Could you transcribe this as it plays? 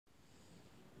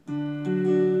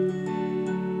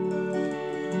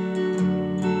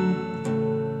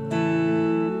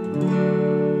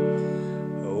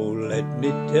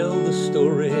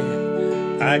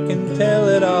can tell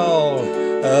it all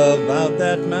about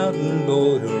that mountain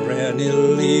boy who ran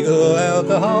illegal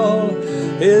alcohol.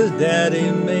 His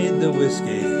daddy made the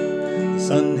whiskey, the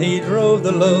son he drove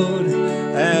the load,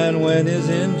 and when his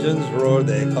engines roared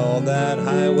they called that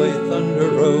highway Thunder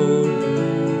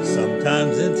Road.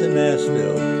 Sometimes into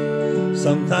Nashville,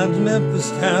 sometimes Memphis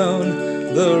town,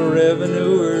 the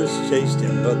revenuers chased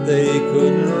him, but they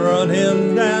couldn't run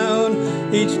him down.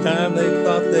 Each time they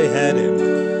thought they had him,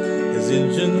 his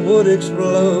engine would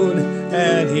explode,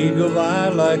 and he'd go by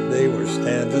like they were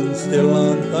standing still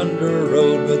on Thunder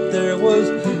Road. But there was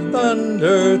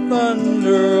thunder,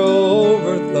 thunder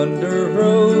over Thunder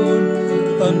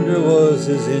Road. Thunder was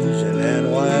his engine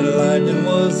and white lightning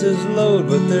was his load.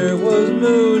 But there was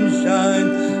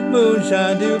moonshine,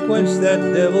 moonshine to quench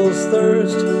that devil's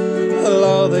thirst. The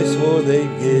law they swore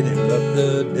they'd get him, but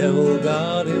the devil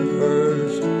got him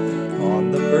first.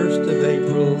 On the 1st of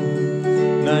April,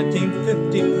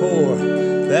 1954,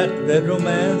 that federal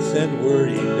man sent word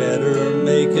he better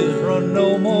make his run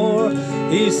no more.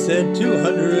 He said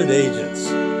 200 agents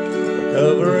were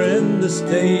covering the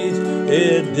state.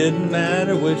 It didn't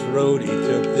matter which road he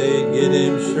took, they'd get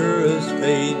him sure as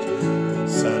fate.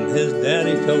 Son, his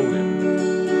daddy told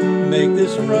him, make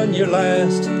this run your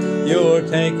last. Your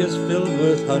tank is filled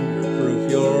with 100 proof,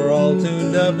 you're all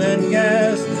tuned up and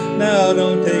gassed. Now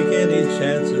don't take any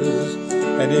chances,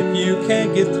 and if you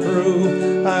can't get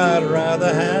through, I'd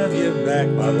rather have you back,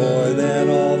 my boy, than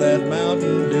all that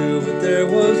Mountain Dew. But there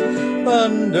was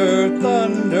thunder,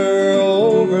 thunder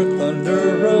over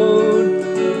Thunder Road.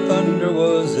 Thunder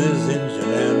was his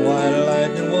engine and white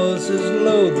lightning was his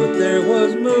load. But there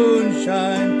was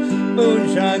moonshine,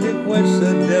 moonshine to quench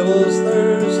the devil's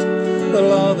thirst. The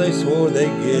law they swore they'd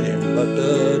get him, but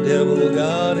the devil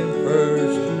got him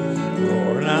first.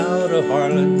 Roaring out of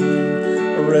Harlan,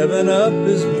 revving up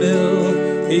his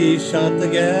mill, he shot the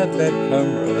gap at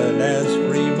Cumberland and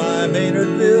screamed my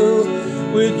Maynardville.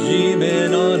 With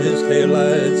G-men on his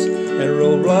taillights and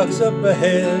roadblocks up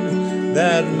ahead,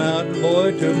 that mountain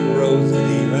boy took roads that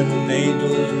even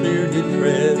angels feared to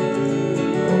tread.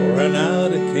 Roaring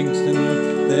out of Kingston,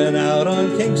 then out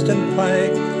on Kingston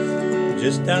Pike,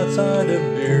 just outside of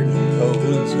Bearden,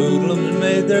 Copeland's hoodlums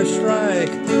made their strike.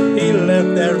 He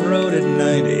left that road at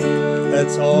 90,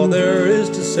 that's all there is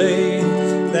to say.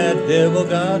 That devil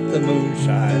got the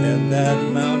moonshine and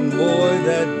that mountain boy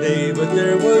that day. But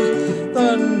there was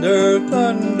thunder,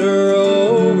 thunder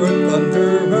over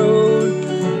Thunder Road.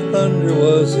 Thunder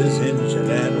was his engine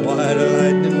and white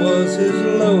lightning was his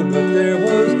load. But there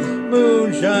was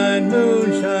moonshine,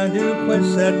 moonshine to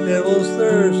quench that devil's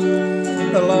thirst.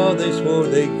 The law they swore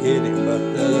they'd get him, but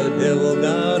the devil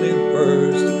got him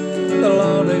first. The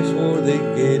law they swore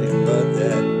they'd get